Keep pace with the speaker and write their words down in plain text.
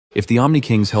If the Omni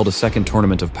Kings held a second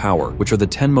tournament of power, which are the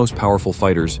 10 most powerful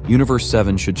fighters, Universe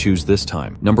 7 should choose this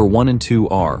time. Number 1 and 2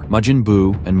 are Majin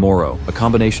Buu and Moro, a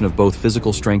combination of both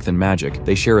physical strength and magic.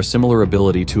 They share a similar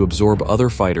ability to absorb other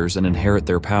fighters and inherit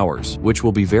their powers, which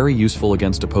will be very useful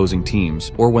against opposing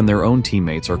teams, or when their own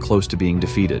teammates are close to being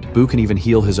defeated. Buu can even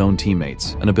heal his own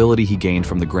teammates, an ability he gained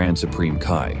from the Grand Supreme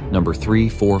Kai. Number 3,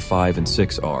 4, 5, and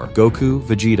 6 are Goku,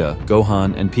 Vegeta,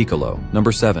 Gohan, and Piccolo.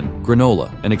 Number 7, Granola,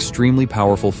 an extremely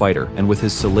powerful fighter, and with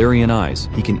his Solarian eyes,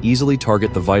 he can easily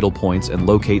target the vital points and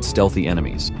locate stealthy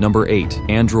enemies. Number 8,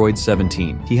 Android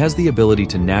 17. He has the ability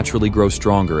to naturally grow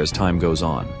stronger as time goes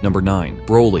on. Number 9,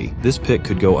 Broly. This pick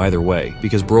could go either way,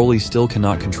 because Broly still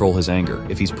cannot control his anger.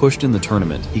 If he's pushed in the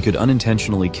tournament, he could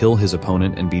unintentionally kill his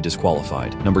opponent and be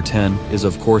disqualified. Number 10 is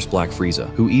of course Black Frieza,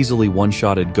 who easily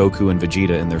one-shotted Goku and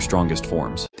Vegeta in their strongest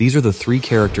forms. These are the 3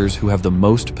 characters who have the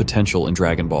most potential in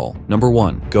Dragon Ball. Number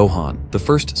 1, Gohan, the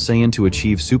first Saiyan to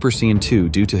achieve Super Saiyan 2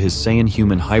 due to his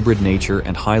Saiyan-human hybrid nature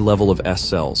and high level of S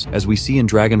cells. As we see in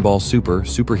Dragon Ball Super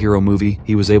superhero movie,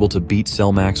 he was able to beat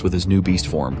Cell Max with his new beast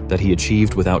form that he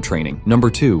achieved without training. Number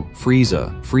 2,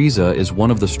 Frieza. Frieza is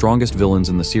one of the strongest villains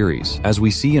in the series. As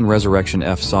we see in Resurrection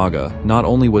F Saga, not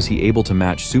only was he able to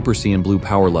match Super Saiyan Blue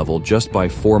power level just by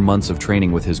 4 months of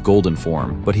training with his golden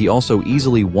form, but he also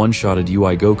easily one-shotted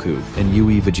UI Goku and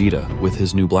UI Vegeta with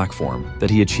his new black form that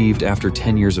he achieved after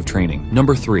 10 years of training.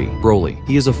 Number 3, Broly.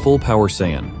 He is a full power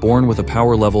Saiyan, born with a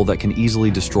power level that can easily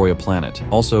destroy a planet.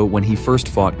 Also, when he first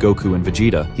fought Goku and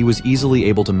Vegeta, he was easily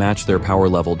able to match their power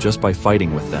level just by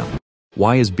fighting with them.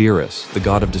 Why is Beerus, the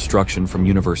god of destruction from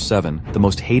Universe 7, the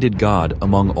most hated god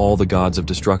among all the gods of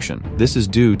destruction? This is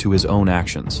due to his own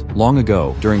actions. Long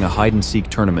ago, during a hide-and-seek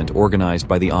tournament organized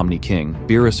by the Omni King,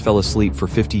 Beerus fell asleep for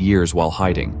 50 years while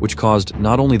hiding, which caused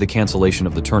not only the cancellation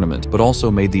of the tournament, but also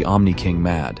made the Omni King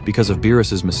mad. Because of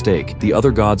Beerus's mistake, the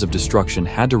other gods of destruction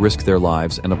had to risk their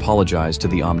lives and apologize to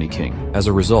the Omni King. As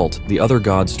a result, the other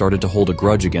gods started to hold a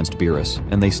grudge against Beerus,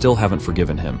 and they still haven't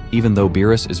forgiven him. Even though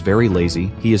Beerus is very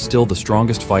lazy, he is still the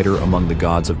strongest fighter among the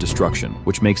gods of destruction,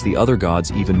 which makes the other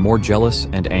gods even more jealous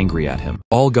and angry at him.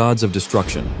 All gods of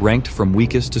destruction, ranked from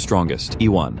weakest to strongest.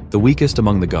 E1, the weakest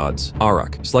among the gods.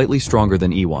 Arak, slightly stronger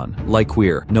than E1.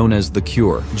 Lyquir, known as the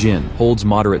Cure. Jin, holds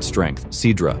moderate strength.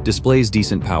 Sidra, displays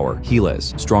decent power.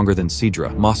 Heles, stronger than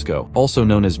Sidra. Moscow, also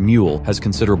known as Mule, has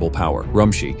considerable power.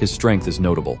 Rumshi, his strength is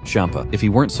notable. Champa, if he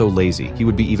weren't so lazy, he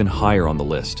would be even higher on the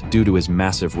list, due to his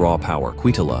massive raw power.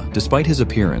 Quitala, despite his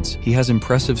appearance, he has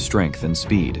impressive strength and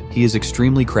speed. He is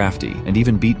extremely crafty, and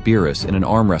even beat Beerus in an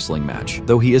arm wrestling match,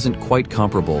 though he isn't quite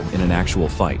comparable in an actual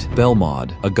fight.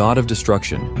 Belmod, a god of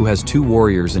destruction, who has 2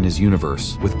 warriors in his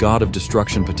universe, with god of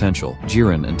destruction potential,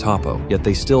 Jiren and Toppo, yet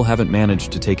they still haven't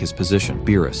managed to take his position.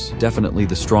 Beerus, definitely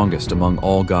the strongest among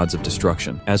all gods of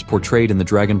destruction. As portrayed in the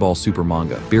Dragon Ball Super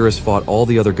manga, Beerus fought all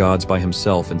the other gods by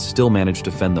himself and still managed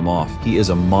to fend them off. He is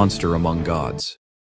a monster among gods.